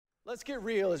Let's get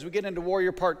real as we get into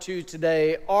Warrior Part 2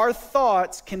 today. Our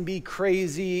thoughts can be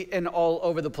crazy and all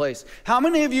over the place. How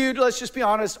many of you, let's just be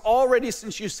honest, already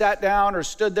since you sat down or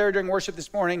stood there during worship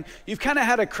this morning, you've kind of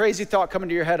had a crazy thought come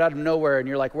into your head out of nowhere and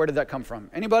you're like, where did that come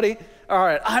from? Anybody? All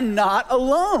right, I'm not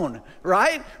alone,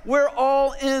 right? We're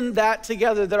all in that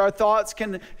together, that our thoughts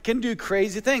can do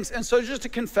crazy things. And so just a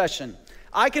confession,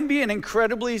 I can be in an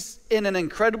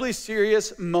incredibly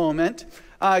serious moment,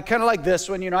 kind of like this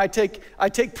one. You know, I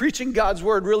take preaching God's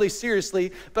word really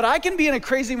seriously, but I can be in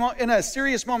a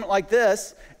serious moment like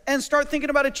this and start thinking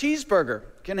about a cheeseburger.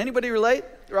 Can anybody relate,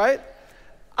 right?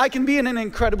 I can be in an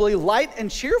incredibly light and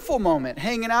cheerful moment,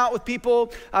 hanging out with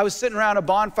people. I was sitting around a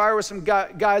bonfire with some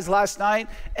guys last night,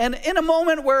 and in a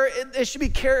moment where it should be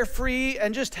carefree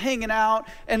and just hanging out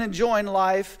and enjoying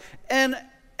life. And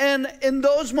in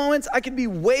those moments, I can be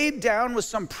weighed down with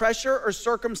some pressure or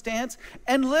circumstance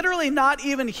and literally not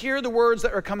even hear the words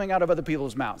that are coming out of other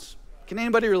people's mouths. Can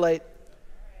anybody relate?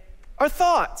 Our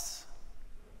thoughts.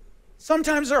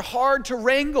 Sometimes they're hard to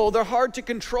wrangle. They're hard to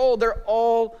control. They're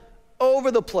all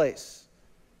over the place.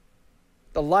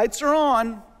 The lights are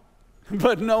on,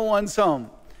 but no one's home.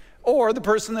 Or the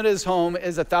person that is home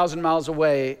is 1,000 miles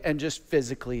away and just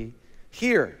physically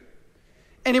here.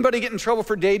 Anybody get in trouble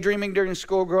for daydreaming during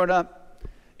school growing up?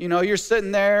 You know, you're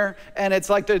sitting there and it's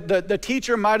like the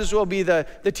teacher might as well be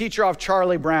the teacher off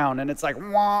Charlie Brown, and it's like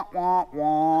wah, wah,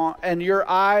 wah, and your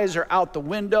eyes are out the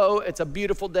window. It's a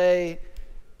beautiful day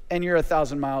and you're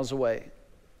 1,000 miles away.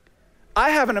 I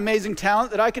have an amazing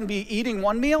talent that I can be eating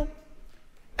one meal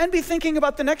and be thinking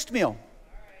about the next meal,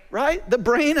 right? The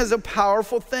brain is a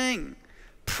powerful thing.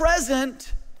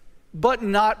 Present, but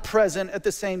not present at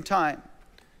the same time.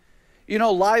 You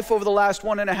know, life over the last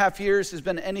 1.5 years has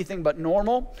been anything but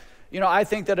normal. You know, I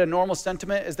think that a normal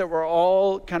sentiment is that we're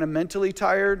all kind of mentally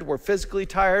tired, we're physically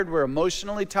tired, we're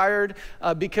emotionally tired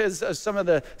because of some of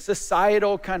the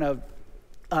societal kind of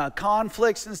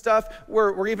conflicts and stuff.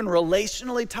 We're even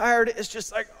relationally tired. It's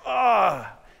just like,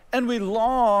 and we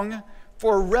long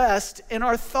for rest in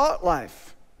our thought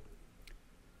life.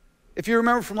 If you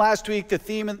remember from last week, the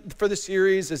theme for the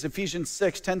series is Ephesians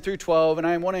 6, 10 through 12. And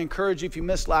I want to encourage you, if you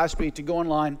missed last week, to go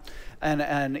online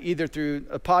and either through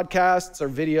podcasts or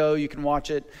video, you can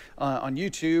watch it on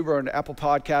YouTube or on Apple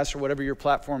Podcasts or whatever your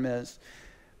platform is.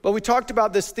 But we talked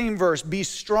about this theme verse, be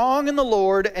strong in the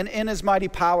Lord and in his mighty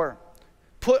power.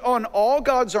 Put on all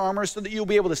God's armor so that you'll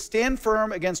be able to stand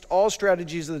firm against all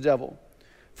strategies of the devil.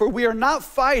 For we are not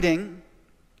fighting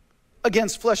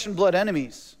against flesh and blood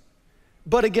enemies,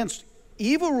 but against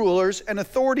evil rulers and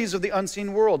authorities of the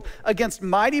unseen world, against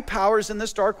mighty powers in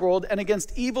this dark world, and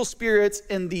against evil spirits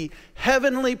in the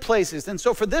heavenly places. And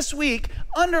so for this week,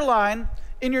 underline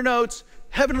in your notes,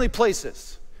 heavenly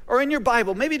places, or in your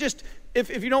Bible. Maybe just,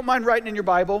 if you don't mind writing in your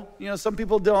Bible, you know, some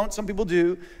people don't, some people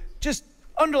do, just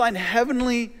underline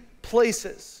heavenly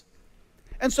places.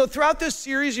 And so throughout this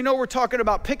series, you know, we're talking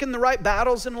about picking the right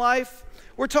battles in life.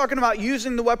 We're talking about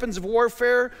using the weapons of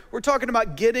warfare. We're talking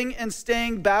about getting and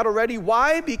staying battle ready.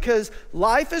 Why? Because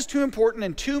life is too important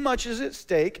and too much is at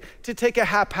stake to take a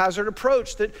haphazard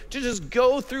approach, to just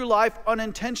go through life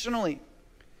unintentionally.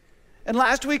 And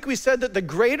last week we said that the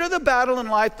greater the battle in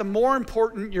life, the more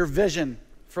important your vision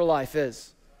for life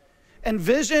is. And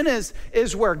vision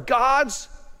is where God's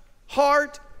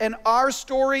heart and our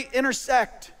story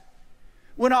intersect.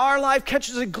 When our life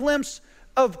catches a glimpse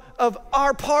of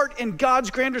our part in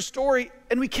God's grander story,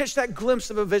 and we catch that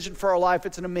glimpse of a vision for our life,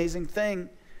 it's an amazing thing.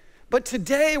 But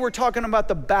today we're talking about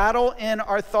the battle in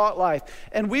our thought life.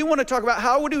 And we want to talk about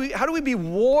how do we be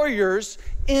warriors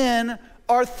in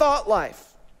our thought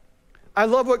life. I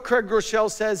love what Craig Groeschel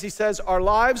says. He says, our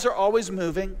lives are always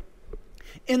moving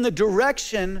in the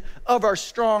direction of our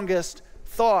strongest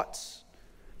thoughts.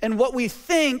 And what we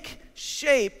think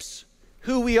shapes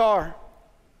who we are.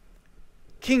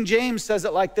 King James says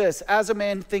it like this, as a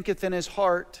man thinketh in his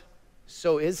heart,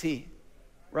 so is he,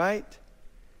 right?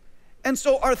 And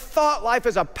so our thought life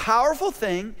is a powerful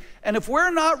thing, and if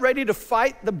we're not ready to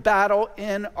fight the battle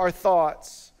in our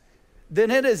thoughts,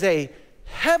 then it is a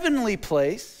heavenly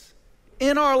place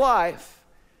in our life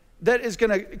that is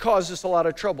gonna cause us a lot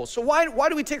of trouble. So why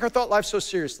do we take our thought life so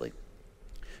seriously?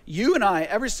 You and I,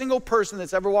 every single person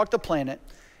that's ever walked the planet,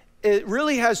 it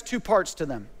really has two parts to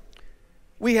them.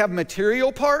 We have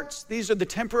material parts. These are the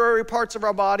temporary parts of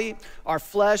our body, our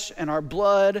flesh and our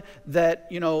blood that,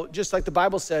 you know, just like the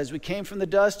Bible says, we came from the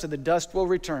dust, to the dust will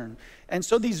return. And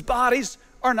so these bodies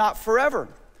are not forever.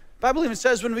 The Bible even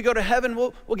says when we go to heaven,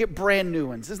 we'll get brand new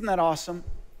ones. Isn't that awesome?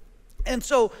 And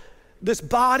so this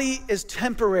body is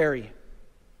temporary.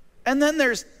 And then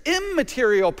there's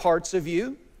immaterial parts of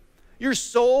you. your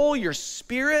soul, your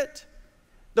spirit,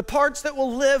 the parts that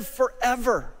will live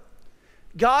forever.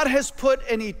 God has put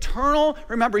an eternal,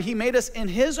 remember, he made us in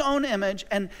his own image,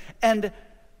 and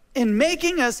in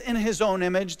making us in his own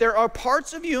image, there are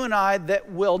parts of you and I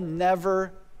that will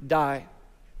never die.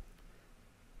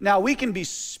 Now, we can be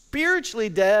spiritually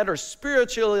dead or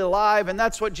spiritually alive, and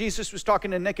that's what Jesus was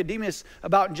talking to Nicodemus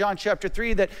about in John chapter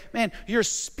 3, that, man, your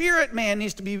spirit man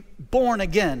needs to be born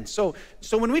again. So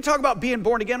when we talk about being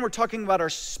born again, we're talking about our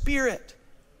spirit.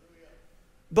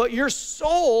 But your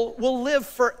soul will live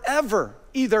forever,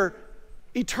 either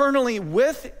eternally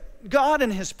with God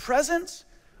in his presence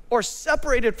or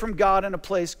separated from God in a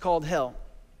place called hell.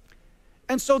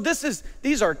 And so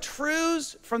these are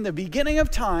truths from the beginning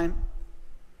of time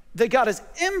that God has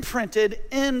imprinted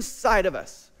inside of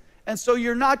us. And so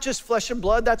you're not just flesh and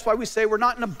blood. That's why we say we're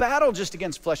not in a battle just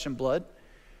against flesh and blood.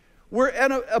 We're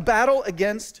in a battle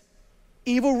against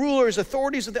evil rulers,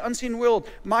 authorities of the unseen world,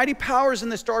 mighty powers in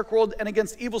this dark world, and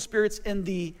against evil spirits in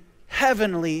the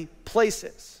heavenly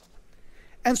places.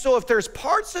 And so if there's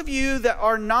parts of you that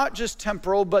are not just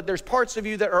temporal, but there's parts of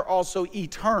you that are also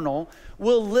eternal,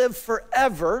 will live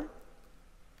forever.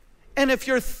 And if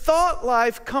your thought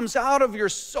life comes out of your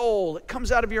soul, it comes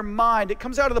out of your mind, it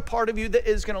comes out of the part of you that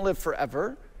is going to live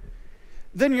forever,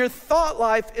 then your thought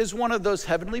life is one of those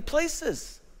heavenly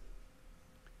places.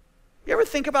 You ever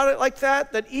think about it like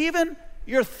that? That even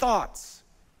your thoughts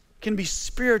can be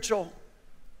spiritual.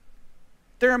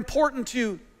 They're important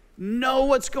to know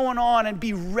what's going on and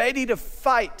be ready to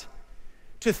fight,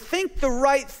 to think the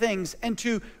right things and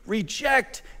to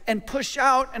reject and push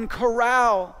out and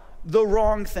corral the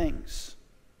wrong things.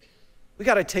 We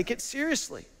got to take it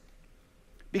seriously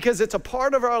because it's a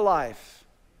part of our life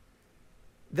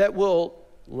that will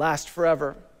last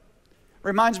forever.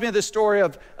 Reminds me of the story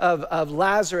of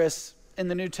Lazarus in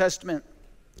the New Testament,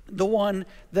 the one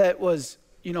that was,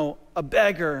 a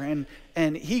beggar,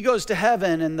 and he goes to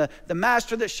heaven, and the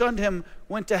master that shunned him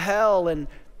went to hell, and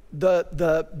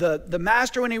the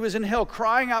master, when he was in hell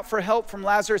crying out for help from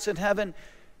Lazarus in heaven,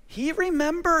 he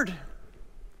remembered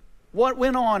what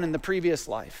went on in the previous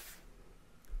life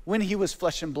when he was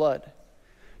flesh and blood.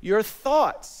 Your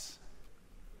thoughts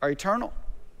are eternal.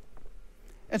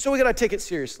 And so we got to take it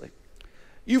seriously.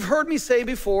 You've heard me say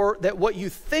before that what you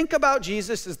think about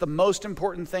Jesus is the most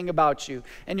important thing about you.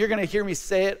 And you're going to hear me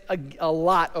say it a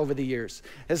lot over the years.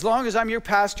 As long as I'm your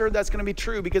pastor, that's going to be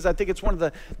true because I think it's one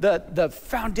of the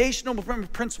foundational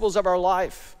principles of our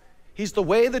life. He's the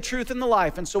way, the truth, and the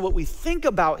life. And so what we think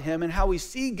about him and how we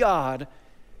see God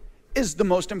is the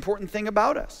most important thing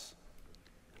about us.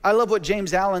 I love what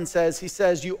James Allen says. He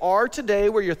says, you are today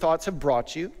where your thoughts have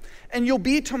brought you, and you'll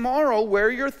be tomorrow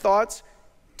where your thoughts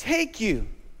take you.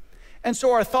 And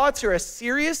so our thoughts are a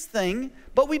serious thing,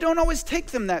 but we don't always take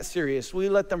them that serious. We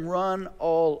let them run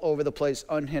all over the place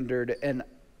unhindered, and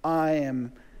I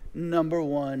am number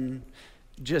one,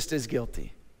 just as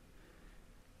guilty.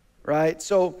 Right?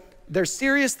 So they're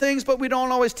serious things, but we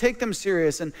don't always take them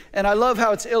serious. And I love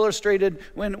how it's illustrated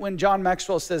when John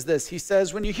Maxwell says this. He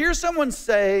says, when you hear someone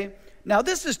say, now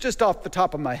this is just off the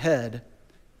top of my head,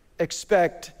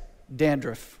 expect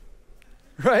dandruff,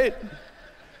 right?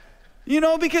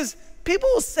 Because people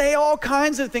will say all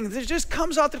kinds of things that just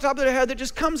comes off the top of their head, that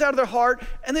just comes out of their heart,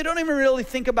 and they don't even really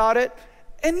think about it.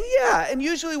 And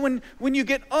usually when you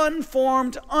get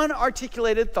unformed,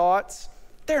 unarticulated thoughts,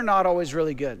 they're not always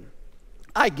really good.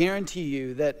 I guarantee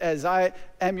you that as I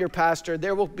am your pastor,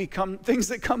 there will become things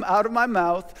that come out of my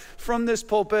mouth from this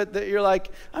pulpit that you're like,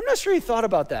 I'm not sure he thought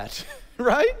about that,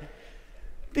 right?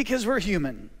 Because we're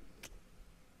human.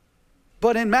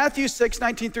 But in Matthew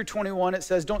 6:19-21, it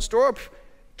says, don't store up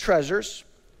treasures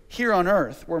here on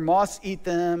earth where moths eat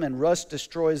them and rust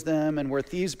destroys them and where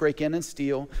thieves break in and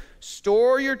steal.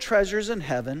 Store your treasures in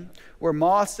heaven where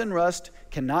moths and rust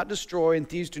cannot destroy and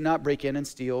thieves do not break in and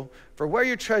steal. For where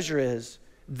your treasure is,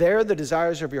 there the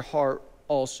desires of your heart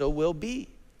also will be.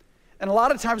 And a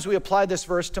lot of times we apply this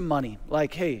verse to money.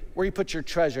 Like, hey, where you put your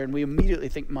treasure, and we immediately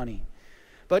think money.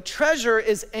 But treasure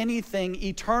is anything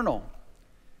eternal.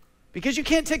 Because you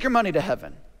can't take your money to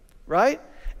heaven, right?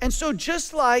 And so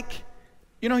just like,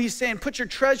 he's saying, put your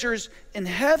treasures in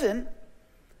heaven,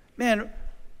 man,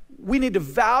 we need to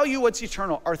value what's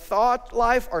eternal. Our thought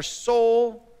life, our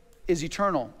soul is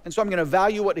eternal. And so I'm going to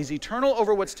value what is eternal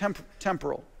over what's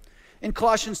temporal. In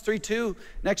Colossians 3:2,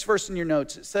 next verse in your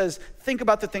notes, it says, think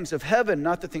about the things of heaven,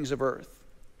 not the things of earth.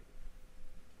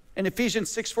 In Ephesians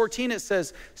 6:14, it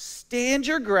says, stand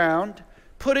your ground,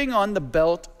 putting on the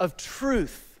belt of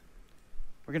truth.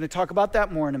 We're going to talk about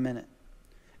that more in a minute.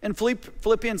 In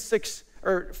Philippians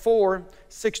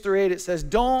 4:6-8, it says,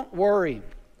 don't worry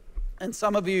And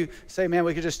some of you say, man,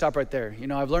 we could just stop right there.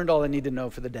 I've learned all I need to know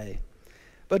for the day.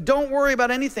 But don't worry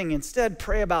about anything. Instead,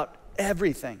 pray about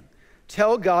everything.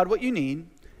 Tell God what you need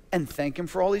and thank him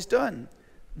for all he's done.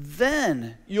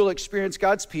 Then you'll experience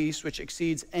God's peace, which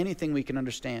exceeds anything we can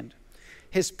understand.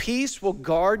 His peace will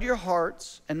guard your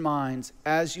hearts and minds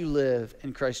as you live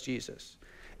in Christ Jesus.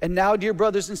 And now, dear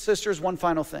brothers and sisters, one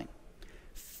final thing.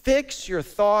 Fix your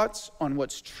thoughts on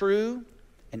what's true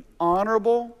and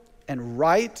honorable and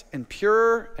right and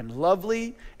pure and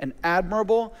lovely and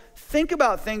admirable. Think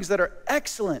about things that are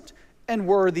excellent and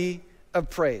worthy of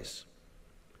praise.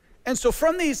 And so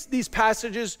from these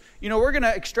passages, we're going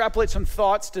to extrapolate some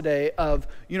thoughts today of,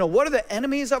 what are the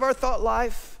enemies of our thought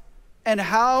life and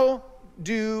how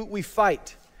do we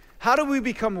fight? How do we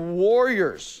become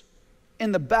warriors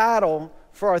in the battle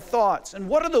for our thoughts? And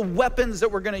what are the weapons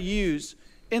that we're going to use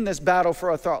in this battle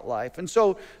for our thought life? And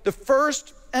so the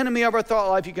first enemy of our thought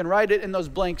life, you can write it in those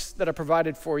blanks that I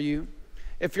provided for you.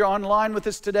 If you're online with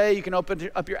us today, you can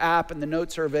open up your app and the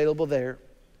notes are available there.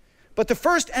 But the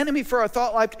first enemy for our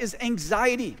thought life is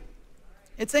anxiety.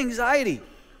 It's anxiety.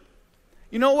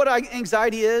 You know what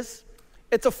anxiety is?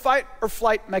 It's a fight or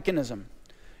flight mechanism.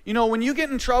 When you get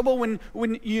in trouble,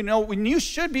 when you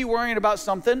should be worrying about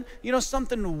something,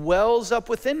 something wells up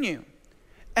within you.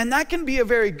 And that can be a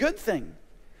very good thing.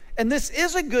 And this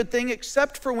is a good thing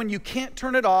except for when you can't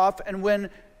turn it off and when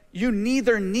you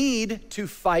neither need to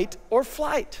fight or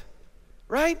flight,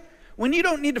 right? When you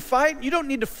don't need to fight, you don't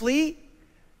need to flee,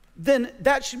 then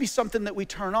that should be something that we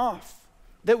turn off,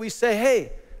 that we say,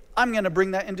 hey, I'm going to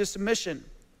bring that into submission.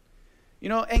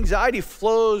 Anxiety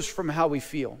flows from how we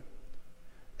feel.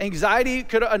 Anxiety,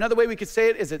 another way we could say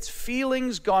it is it's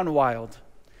feelings gone wild.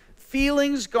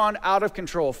 Feelings gone out of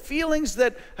control. Feelings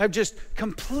that have just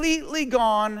completely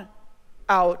gone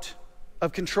out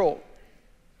of control.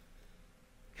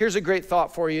 Here's a great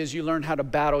thought for you as you learn how to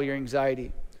battle your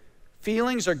anxiety.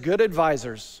 Feelings are good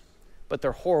advisors, but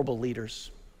they're horrible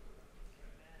leaders.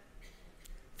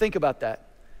 Think about that.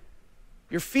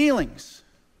 Your feelings,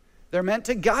 they're meant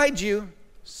to guide you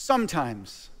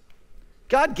sometimes.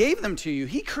 God gave them to you.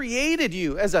 He created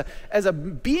you as a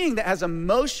being that has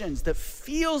emotions, that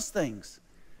feels things,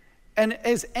 and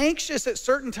is anxious at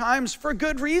certain times for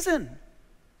good reason.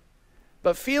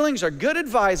 But feelings are good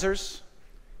advisors,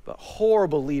 but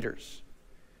horrible leaders.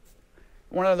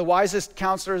 One of the wisest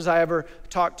counselors I ever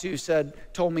talked to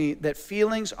told me that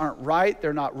feelings aren't right,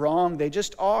 they're not wrong, they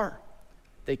just are.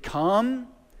 They come,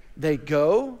 they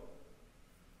go,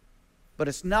 but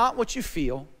it's not what you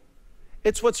feel,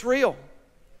 it's what's real.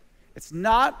 It's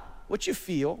not what you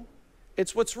feel,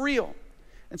 it's what's real.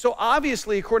 And so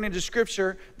obviously, according to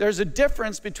Scripture, there's a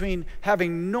difference between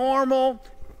having normal,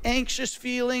 anxious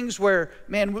feelings where,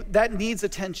 man, that needs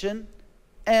attention,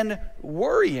 and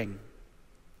worrying,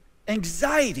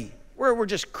 anxiety, where we're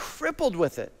just crippled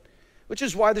with it, which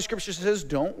is why the Scripture says,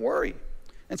 don't worry.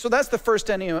 And so that's the first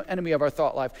enemy of our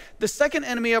thought life. The second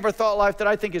enemy of our thought life that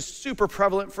I think is super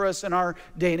prevalent for us in our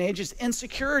day and age is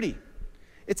insecurity.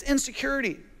 It's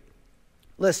insecurity.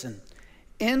 Listen,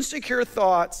 insecure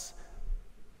thoughts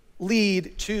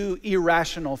lead to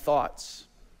irrational thoughts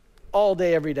all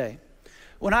day, every day.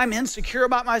 When I'm insecure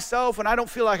about myself, when I don't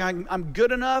feel like I'm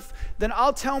good enough, then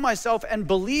I'll tell myself and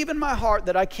believe in my heart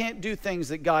that I can't do things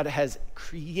that God has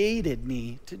created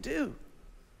me to do.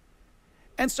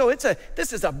 And so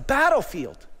this is a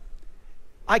battlefield.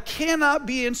 I cannot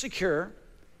be insecure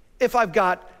if I've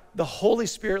got the Holy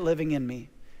Spirit living in me.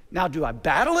 Now, do I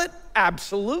battle it?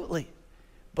 Absolutely.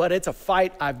 But it's a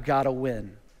fight I've got to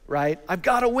win, right? I've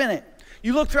got to win it.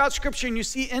 You look throughout Scripture and you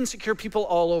see insecure people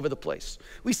all over the place.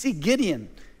 We see Gideon.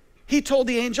 He told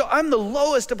the angel, I'm the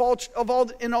lowest of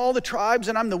all in all the tribes,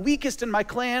 and I'm the weakest in my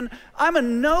clan. I'm a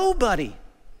nobody.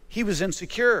 He was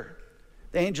insecure.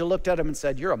 The angel looked at him and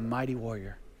said, you're a mighty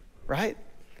warrior, right?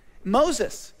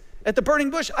 Moses at the burning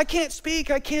bush, I can't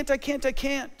speak, I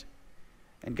can't.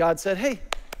 And God said, hey,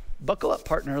 buckle up,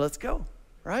 partner, let's go,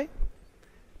 right?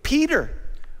 Peter,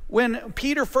 when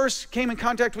Peter first came in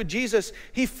contact with Jesus,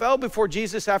 he fell before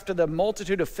Jesus after the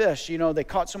multitude of fish. They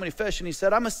caught so many fish, and he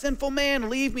said, I'm a sinful man,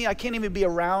 leave me, I can't even be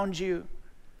around you.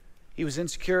 He was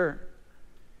insecure.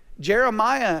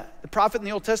 Jeremiah, the prophet in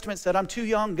the Old Testament, said, I'm too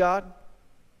young, God.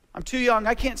 I'm too young,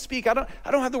 I can't speak, I don't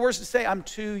have the words to say, I'm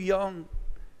too young.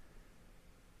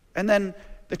 And then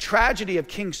the tragedy of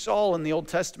King Saul in the Old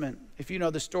Testament, if you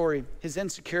know the story, his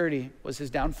insecurity was his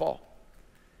downfall.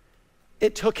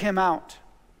 It took him out.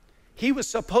 He was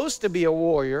supposed to be a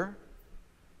warrior,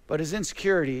 but his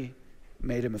insecurity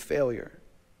made him a failure.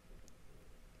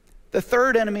 The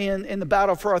third enemy in the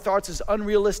battle for our thoughts is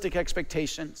unrealistic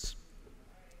expectations.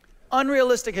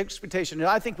 unrealistic expectation. And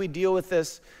I think we deal with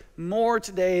this more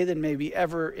today than maybe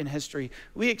ever in history.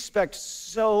 We expect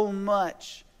so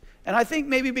much. And I think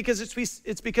maybe because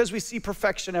it's because we see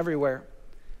perfection everywhere,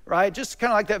 right? Just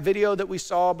kind of like that video that we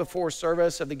saw before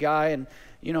service of the guy, and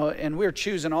and we're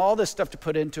choosing all this stuff to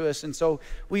put into us. And so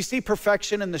we see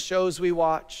perfection in the shows we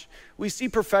watch. We see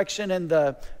perfection in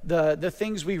the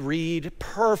things we read,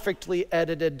 perfectly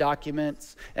edited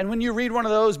documents. And when you read one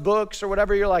of those books or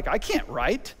whatever, you're like, I can't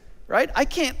write, right? I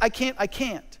can't.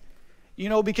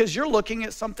 Because you're looking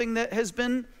at something that has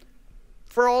been,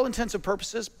 for all intents and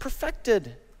purposes,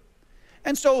 perfected.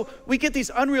 And so we get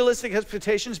these unrealistic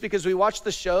expectations because we watch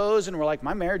the shows and we're like,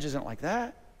 my marriage isn't like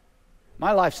that.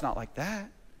 My life's not like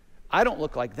that. I don't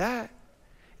look like that.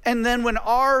 And then when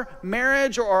our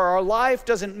marriage or our life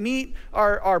doesn't meet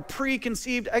our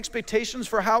preconceived expectations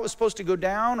for how it was supposed to go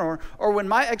down, or when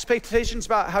my expectations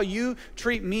about how you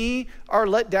treat me are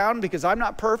let down because I'm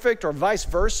not perfect, or vice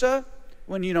versa,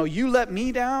 when you let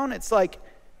me down, it's like,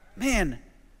 man,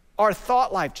 our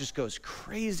thought life just goes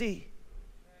crazy.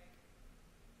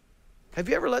 Have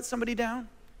you ever let somebody down?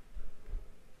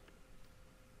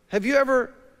 Have you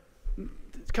ever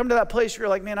come to that place where you're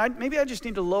like, man, maybe I just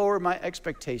need to lower my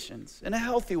expectations in a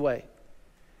healthy way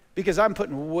because I'm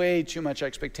putting way too much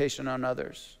expectation on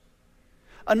others.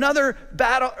 Another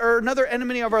battle or another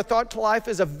enemy of our thought to life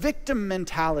is a victim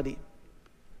mentality.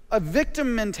 A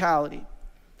victim mentality.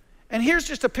 And here's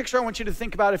just a picture I want you to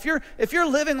think about. If you're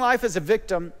living life as a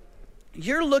victim,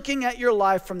 you're looking at your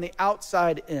life from the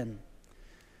outside in.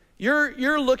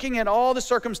 You're looking at all the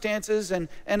circumstances, and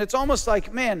it's almost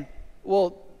like, man,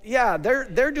 well, yeah,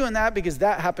 they're doing that because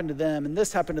that happened to them, and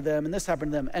this happened to them, and this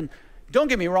happened to them. And don't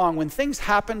get me wrong, when things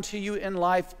happen to you in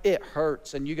life, it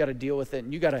hurts, and you got to deal with it,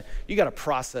 and you got to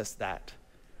process that.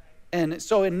 And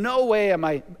so in no way am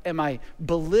I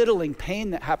belittling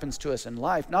pain that happens to us in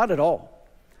life, not at all.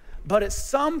 But at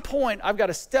some point, I've got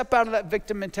to step out of that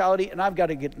victim mentality, and I've got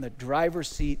to get in the driver's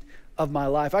seat of my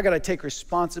life. I got to take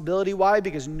responsibility. Why?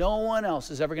 Because no one else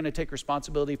is ever going to take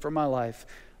responsibility for my life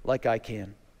like I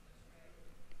can.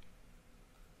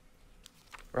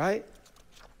 Right?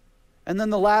 And then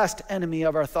the last enemy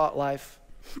of our thought life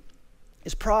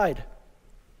is pride.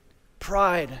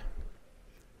 Pride.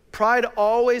 Pride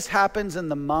always happens in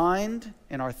the mind,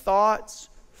 in our thoughts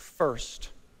first.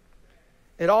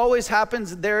 It always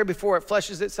happens there before it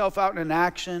fleshes itself out in an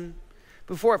action,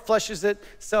 before it fleshes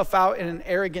itself out in an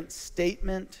arrogant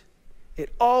statement.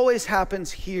 It always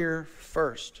happens here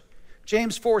first.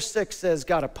 James 4:6 says,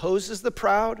 God opposes the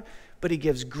proud, but he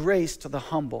gives grace to the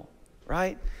humble.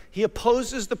 Right? He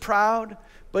opposes the proud,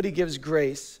 but he gives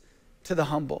grace to the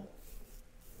humble.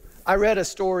 I read a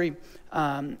story.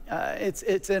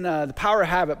 It's in The Power of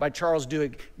Habit by Charles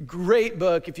Duhigg. Great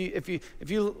book. If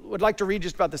you would like to read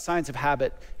just about the science of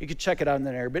habit, you could check it out in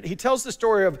there. But he tells the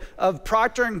story of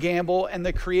Procter & Gamble and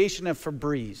the creation of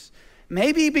Febreze.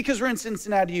 Maybe because we're in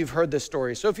Cincinnati, you've heard this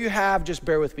story. So if you have, just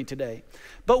bear with me today.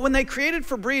 But when they created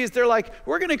Febreze, they're like,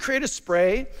 we're going to create a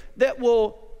spray that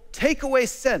will take away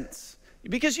scents.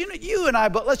 Because you and I,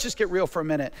 but let's just get real for a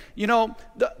minute.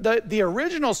 The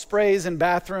original sprays in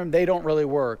bathroom, they don't really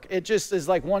work. It just is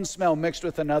like one smell mixed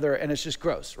with another, and it's just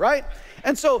gross, right?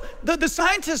 And so the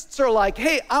scientists are like,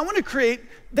 hey,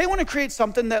 they want to create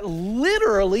something that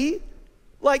literally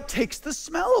like takes the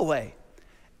smell away.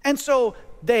 And so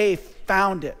they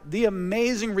found it. The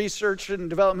amazing research and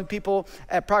development people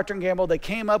at Procter & Gamble, they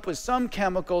came up with some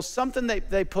chemicals, something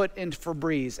they put into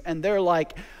Febreze, and they're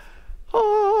like,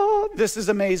 oh, this is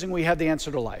amazing. We have the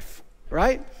answer to life,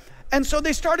 right? And so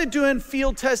they started doing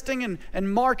field testing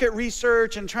and market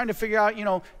research and trying to figure out,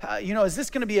 is this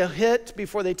going to be a hit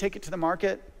before they take it to the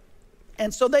market?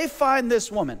 And so they find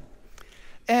this woman.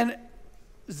 And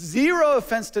zero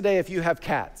offense today if you have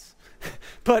cats.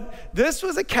 But this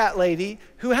was a cat lady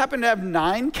who happened to have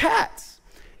 9 cats.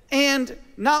 And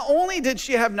not only did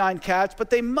she have 9 cats, but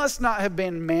they must not have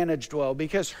been managed well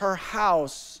because her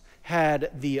house had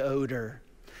the odor.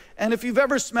 And if you've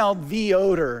ever smelled the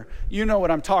odor, you know what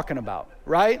I'm talking about,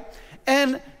 right?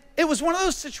 And it was one of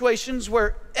those situations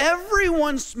where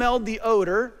everyone smelled the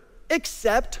odor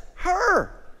except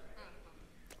her.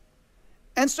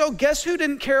 And so guess who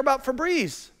didn't care about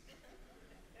Febreze?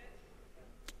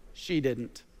 She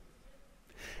didn't.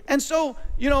 And so,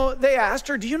 they asked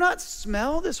her, do you not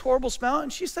smell this horrible smell?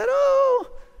 And she said,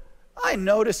 oh, I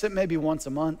notice it maybe once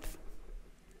a month,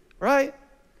 right?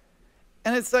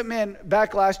 And it's like, man,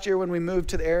 back last year when we moved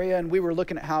to the area and we were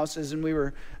looking at houses and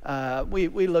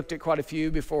we looked at quite a few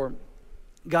before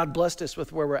God blessed us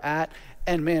with where we're at.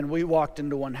 And man, we walked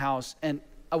into one house and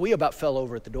we about fell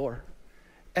over at the door.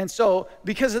 And so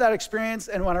because of that experience,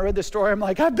 and when I read this story, I'm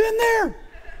like, I've been there,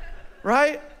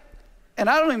 right? And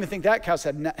I don't even think that house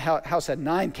had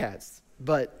 9 cats.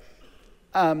 But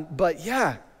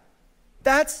yeah,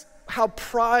 that's how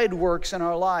pride works in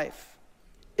our life.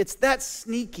 It's that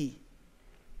sneaky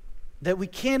that we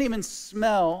can't even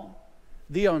smell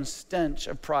the own stench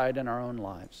of pride in our own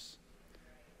lives.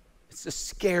 It's a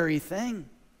scary thing.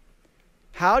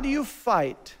 How do you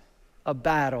fight a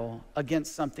battle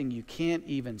against something you can't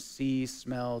even see,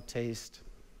 smell, taste?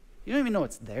 You don't even know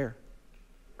it's there,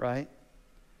 right?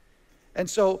 And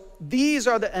so these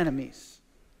are the enemies.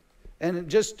 And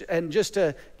just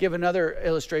to give another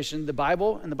illustration, in the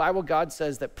Bible, God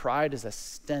says that pride is a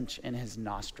stench in his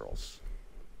nostrils.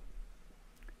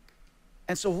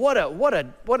 And so what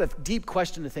a deep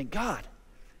question to think, God,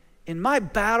 in my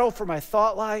battle for my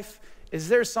thought life, is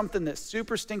there something that's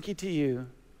super stinky to you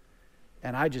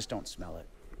and I just don't smell it?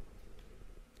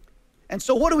 And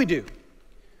so what do we do?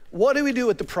 What do we do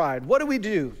with the pride? What do we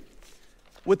do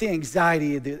with the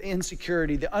anxiety, the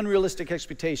insecurity, the unrealistic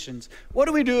expectations? What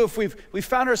do we do if we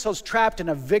found ourselves trapped in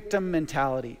a victim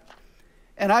mentality?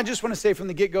 And I just want to say from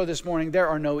the get-go this morning, there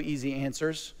are no easy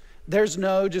answers. There's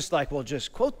no just like, well,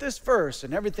 just quote this verse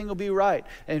and everything will be right.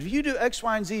 And if you do X,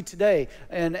 Y, and Z today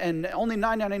and only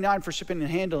 $9.99 for shipping and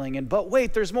handling, but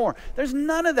wait, there's more. There's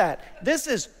none of that. This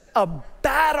is a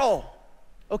battle,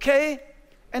 okay?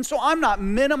 And so I'm not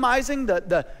minimizing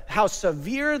how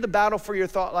severe the battle for your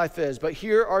thought life is, but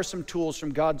here are some tools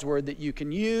from God's word that you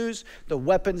can use, the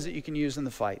weapons that you can use in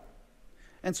the fight.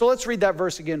 And so let's read that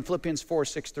verse again, Philippians 4,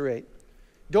 6 through 8.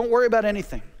 Don't worry about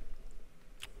anything.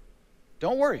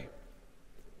 Don't worry.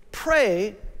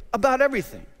 Pray about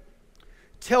everything.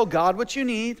 Tell God what you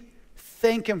need.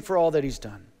 Thank him for all that he's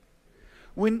done.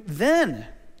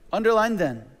 Underline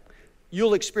then,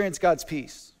 you'll experience God's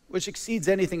peace, which exceeds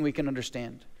anything we can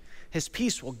understand. His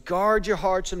peace will guard your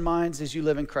hearts and minds as you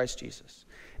live in Christ Jesus.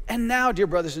 And now, dear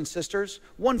brothers and sisters,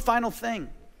 one final thing.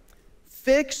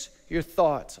 Fix your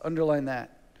thoughts, underline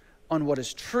that, on what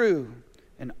is true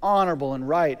and honorable and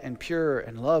right and pure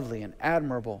and lovely and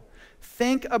admirable.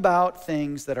 Think about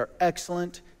things that are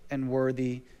excellent and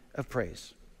worthy of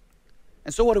praise.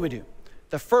 And so what do?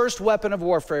 The first weapon of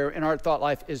warfare in our thought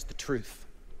life is the truth.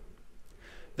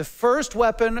 The first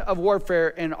weapon of warfare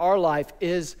in our life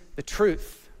is the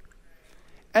truth.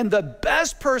 And the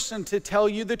best person to tell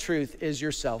you the truth is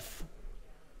yourself.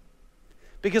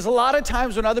 Because a lot of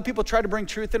times when other people try to bring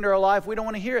truth into our life, we don't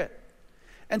want to hear it.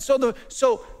 And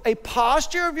so a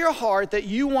posture of your heart that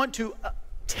you want to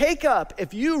take up,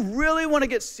 if you really want to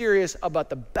get serious about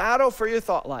the battle for your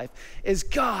thought life, is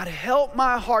God, help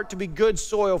my heart to be good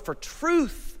soil for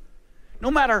truth,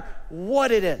 no matter what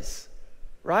it is,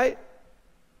 right?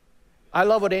 I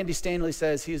love what Andy Stanley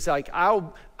says. He's like,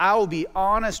 I'll be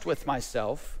honest with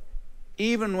myself,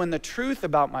 even when the truth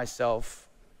about myself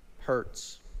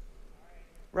hurts,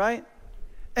 right?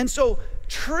 And so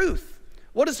truth.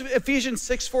 What is Ephesians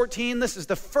 6:14? This is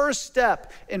the first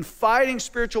step in fighting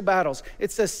spiritual battles. It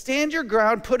says, stand your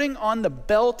ground, putting on the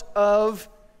belt of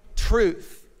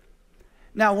truth.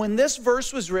 Now, when this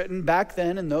verse was written back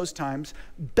then in those times,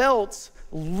 belts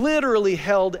literally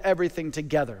held everything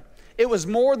together. It was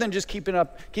more than just keeping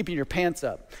your pants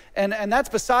up. And that's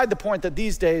beside the point that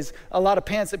these days, a lot of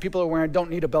pants that people are wearing don't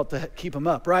need a belt to keep them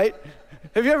up, right?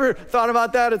 Have you ever thought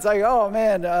about that? It's like, oh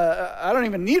man, I don't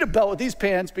even need a belt with these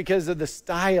pants because of the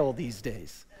style these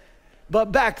days.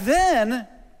 But back then,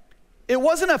 it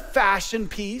wasn't a fashion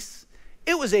piece.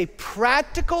 It was a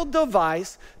practical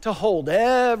device to hold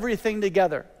everything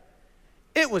together.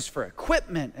 It was for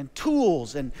equipment and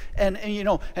tools and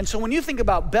so when you think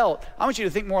about belt, I want you to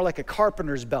think more like a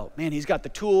carpenter's belt. Man, he's got the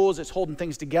tools, it's holding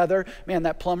things together. Man,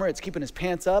 that plumber, it's keeping his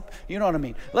pants up. You know what I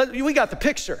mean? We got the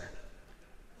picture.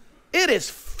 It is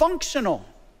functional.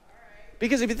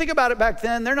 Because if you think about it back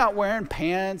then, they're not wearing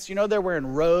pants, they're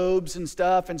wearing robes and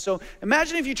stuff. And so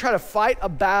imagine if you try to fight a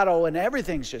battle and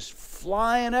everything's just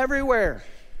flying everywhere.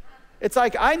 It's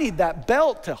like, I need that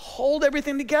belt to hold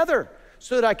everything together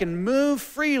so that I can move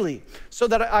freely, so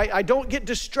that I don't get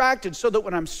distracted, so that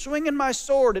when I'm swinging my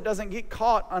sword, it doesn't get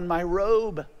caught on my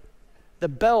robe. The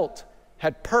belt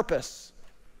had purpose.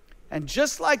 And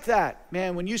just like that,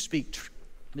 man, when you speak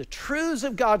the truths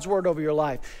of God's word over your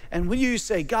life, and when you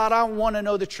say, God, I want to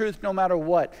know the truth no matter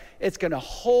what, it's going to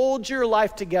hold your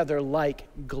life together like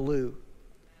glue.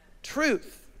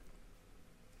 Truth.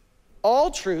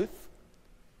 All truth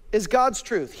is God's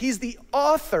truth. He's the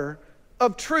author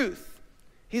of truth.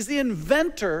 He's the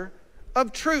inventor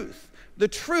of truth. The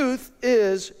truth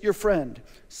is your friend.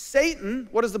 Satan,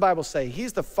 what does the Bible say?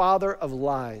 He's the father of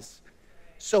lies.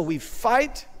 So we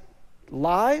fight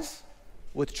lies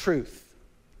with truth.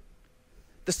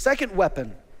 The second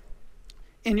weapon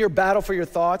in your battle for your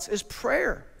thoughts is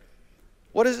prayer.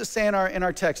 What does it say in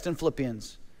our text in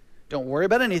Philippians? Don't worry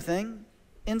about anything.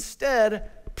 Instead,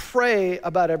 pray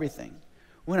about everything.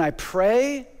 When I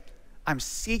pray, I'm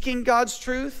seeking God's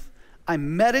truth.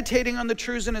 I'm meditating on the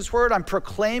truths in his word. I'm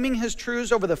proclaiming his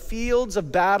truths over the fields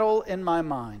of battle in my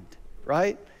mind,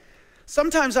 right?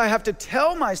 Sometimes I have to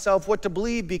tell myself what to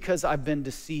believe because I've been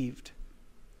deceived.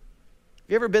 Have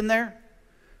you ever been there?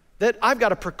 That I've got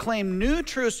to proclaim new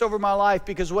truths over my life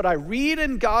because what I read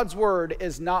in God's word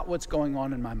is not what's going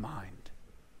on in my mind.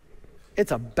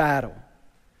 It's a battle.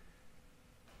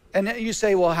 And you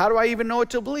say, well, how do I even know what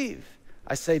to believe?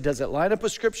 I say, does it line up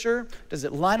with Scripture? Does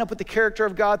it line up with the character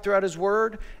of God throughout his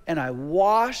word? And I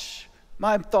wash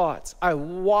my thoughts. I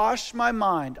wash my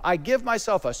mind. I give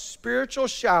myself a spiritual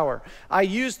shower. I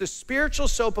use the spiritual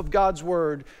soap of God's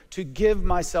word to give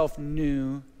myself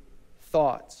new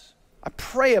thoughts. I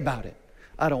pray about it.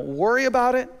 I don't worry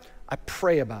about it. I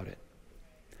pray about it.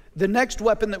 The next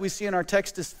weapon that we see in our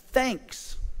text is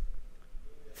thanks.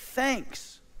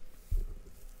 Thanks.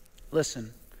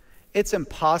 Listen, it's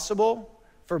impossible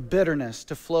for bitterness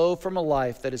to flow from a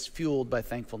life that is fueled by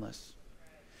thankfulness.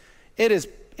 It is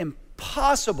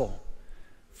impossible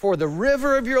for the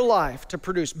river of your life to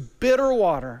produce bitter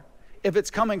water if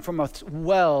it's coming from a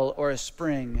well or a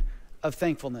spring of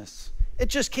thankfulness. It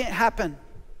just can't happen.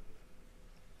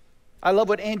 I love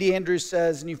what Andy Andrews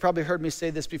says, and you've probably heard me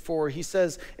say this before. He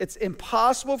says, it's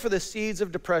impossible for the seeds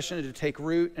of depression to take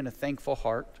root in a thankful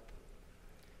heart.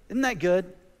 Isn't that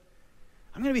good?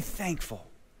 I'm going to be thankful.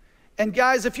 And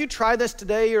guys, if you try this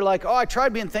today, you're like, oh, I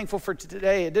tried being thankful for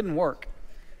today. It didn't work.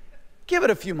 Give it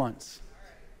a few months.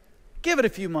 Give it a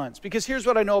few months, because here's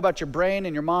what I know about your brain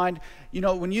and your mind. You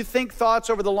know, when you think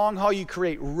thoughts over the long haul, you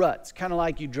create ruts, kind of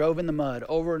like you drove in the mud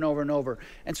over and over and over.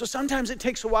 And so sometimes it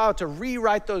takes a while to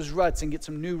rewrite those ruts and get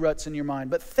some new ruts in your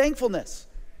mind. But thankfulness,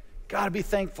 got to be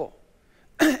thankful.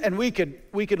 And we could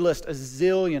list a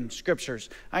zillion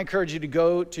scriptures. I encourage you to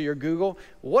go to your Google.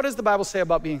 What does the Bible say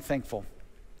about being thankful?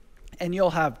 And you'll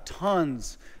have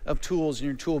tons of tools in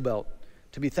your tool belt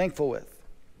to be thankful with.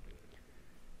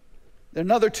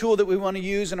 Another tool that we want to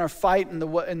use in our fight in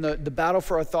the battle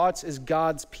for our thoughts is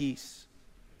God's peace.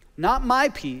 Not my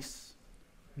peace,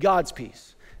 God's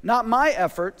peace. Not my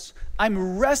efforts,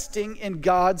 I'm resting in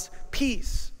God's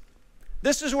peace.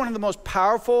 This is one of the most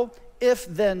powerful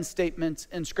if-then statements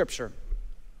in Scripture,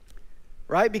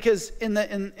 right? Because in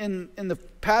the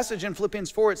passage in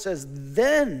Philippians 4, it says,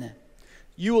 then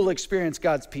you will experience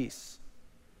God's peace.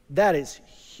 That is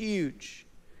huge.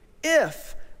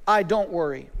 If I don't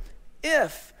worry,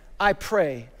 if I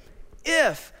pray,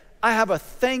 if I have a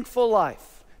thankful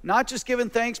life, not just giving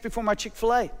thanks before my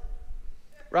Chick-fil-A,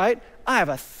 right? I have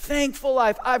a thankful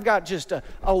life. I've got just a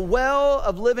well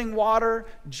of living water,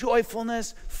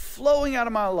 joyfulness flowing out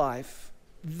of my life.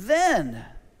 Then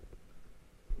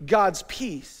God's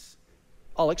peace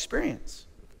I'll experience,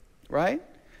 right?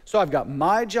 So I've got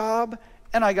my job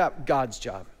and I got God's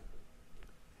job.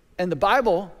 And the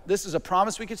Bible, this is a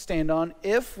promise we could stand on.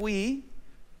 If we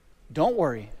don't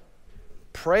worry,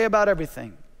 pray about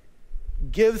everything,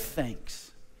 give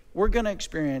thanks, we're going to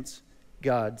experience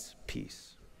God's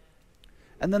peace.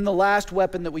 And then the last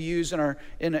weapon that we use in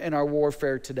our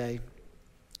warfare today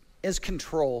is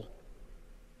control.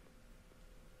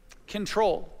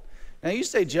 Control. Now you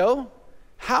say, Joe,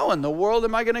 how in the world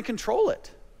am I going to control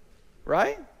it?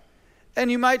 Right?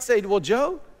 And you might say, well,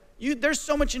 Joe, there's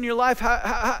so much in your life.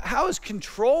 How is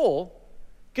control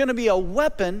going to be a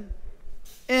weapon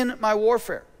in my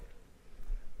warfare?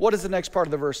 What does the next part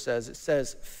of the verse says? It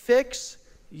says, fix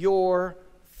your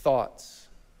thoughts.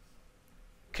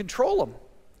 Control them.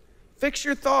 Fix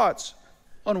your thoughts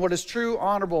on what is true,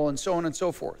 honorable, and so on and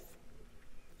so forth.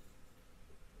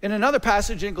 In another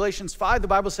passage in Galatians 5, the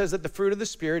Bible says that the fruit of the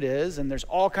Spirit is, and there's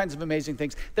all kinds of amazing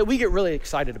things that we get really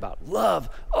excited about.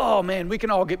 Love. Oh man, we can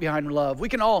all get behind love. We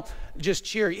can all just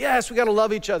cheer. Yes, we got to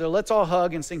love each other. Let's all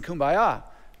hug and sing Kumbaya.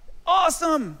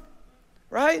 Awesome,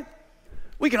 right?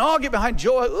 We can all get behind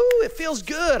joy. Ooh, it feels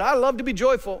good. I love to be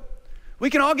joyful. We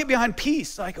can all get behind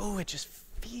peace. Like, oh, it just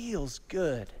feels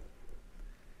good.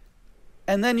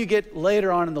 And then you get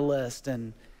later on in the list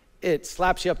and it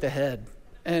slaps you up the head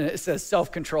and it says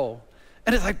self-control.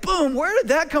 And it's like, boom, where did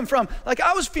that come from? Like,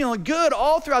 I was feeling good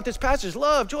all throughout this passage.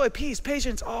 Love, joy, peace,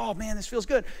 patience. Oh man, this feels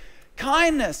good.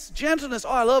 Kindness, gentleness. Oh,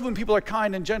 I love when people are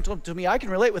kind and gentle to me. I can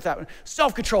relate with that one.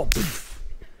 Self-control.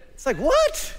 It's like, what?